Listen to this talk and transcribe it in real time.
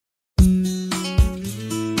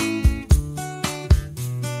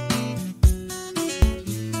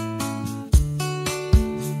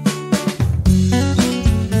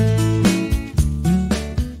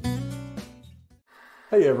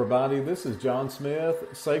everybody, this is John Smith,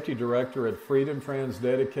 Safety Director at Freedom Trans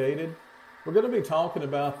Dedicated. We're going to be talking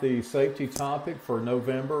about the safety topic for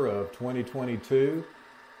November of 2022,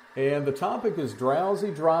 and the topic is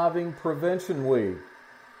Drowsy Driving Prevention Week.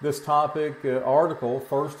 This topic article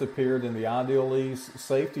first appeared in the Ideal East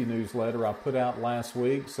Safety newsletter I put out last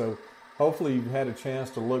week, so hopefully you've had a chance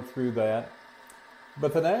to look through that.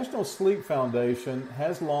 But the National Sleep Foundation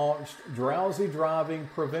has launched Drowsy Driving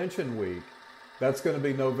Prevention Week. That's going to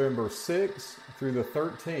be November 6th through the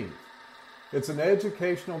 13th. It's an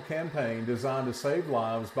educational campaign designed to save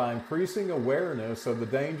lives by increasing awareness of the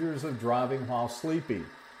dangers of driving while sleepy.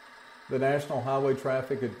 The National Highway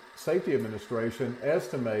Traffic Safety Administration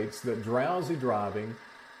estimates that drowsy driving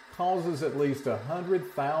causes at least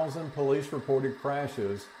 100,000 police-reported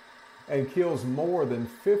crashes and kills more than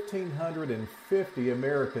 1,550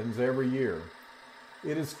 Americans every year.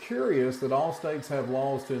 It is curious that all states have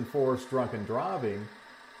laws to enforce drunken driving,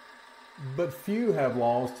 but few have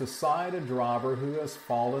laws to cite a driver who has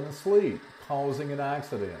fallen asleep, causing an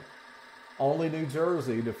accident. Only New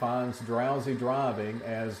Jersey defines drowsy driving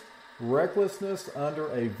as recklessness under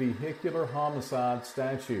a vehicular homicide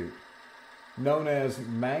statute. Known as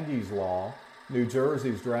Maggie's Law, New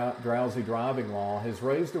Jersey's drowsy driving law has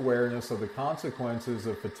raised awareness of the consequences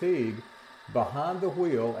of fatigue behind the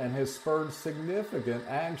wheel and has spurred significant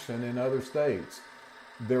action in other states.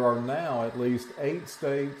 There are now at least 8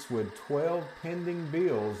 states with 12 pending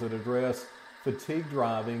bills that address fatigue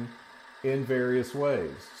driving in various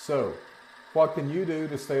ways. So, what can you do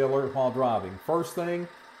to stay alert while driving? First thing,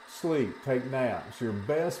 sleep, take naps. Your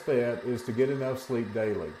best bet is to get enough sleep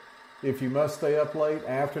daily. If you must stay up late,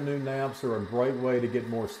 afternoon naps are a great way to get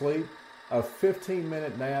more sleep. A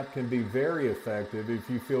 15-minute nap can be very effective if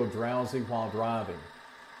you feel drowsy while driving.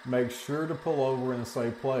 Make sure to pull over in a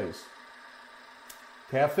safe place.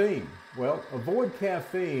 Caffeine. Well, avoid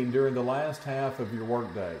caffeine during the last half of your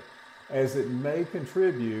workday, as it may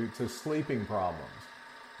contribute to sleeping problems.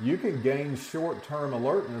 You can gain short-term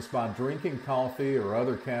alertness by drinking coffee or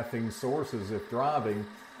other caffeine sources if driving,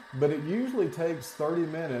 but it usually takes 30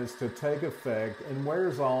 minutes to take effect and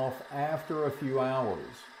wears off after a few hours.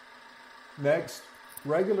 Next,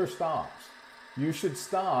 regular stops. You should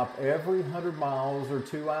stop every 100 miles or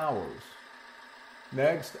 2 hours.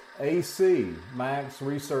 Next, AC, max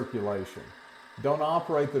recirculation. Don't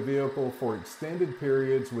operate the vehicle for extended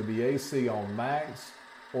periods with the AC on max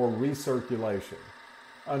or recirculation.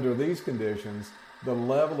 Under these conditions, the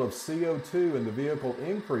level of CO2 in the vehicle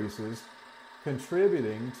increases,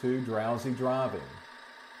 contributing to drowsy driving.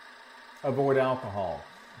 Avoid alcohol.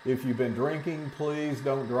 If you've been drinking, please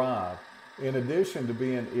don't drive. In addition to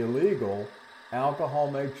being illegal, alcohol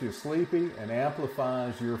makes you sleepy and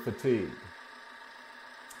amplifies your fatigue.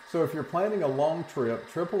 So if you're planning a long trip,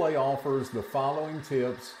 AAA offers the following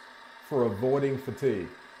tips for avoiding fatigue.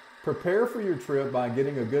 Prepare for your trip by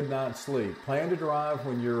getting a good night's sleep. Plan to drive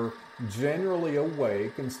when you're generally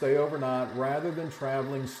awake and stay overnight rather than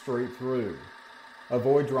traveling straight through.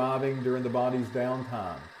 Avoid driving during the body's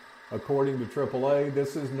downtime. According to AAA,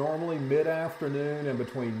 this is normally mid-afternoon and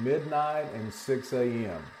between midnight and 6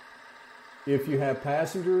 a.m. If you have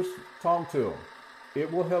passengers, talk to them. It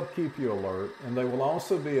will help keep you alert, and they will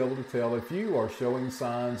also be able to tell if you are showing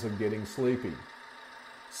signs of getting sleepy.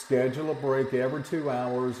 Schedule a break every 2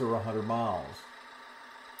 hours or 100 miles.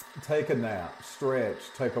 Take a nap, stretch,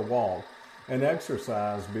 take a walk, and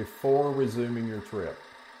exercise before resuming your trip.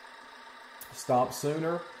 Stop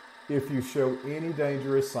sooner if you show any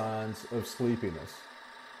dangerous signs of sleepiness.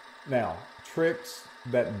 Now, tricks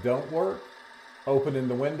that don't work: opening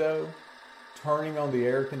the window, turning on the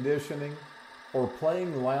air conditioning, or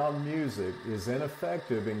playing loud music is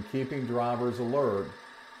ineffective in keeping drivers alert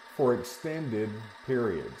for extended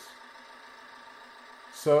periods.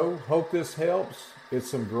 So, hope this helps. It's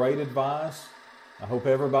some great advice. I hope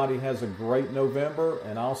everybody has a great November,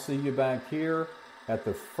 and I'll see you back here at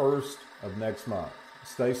the 1st of next month.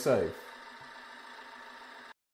 Stay safe.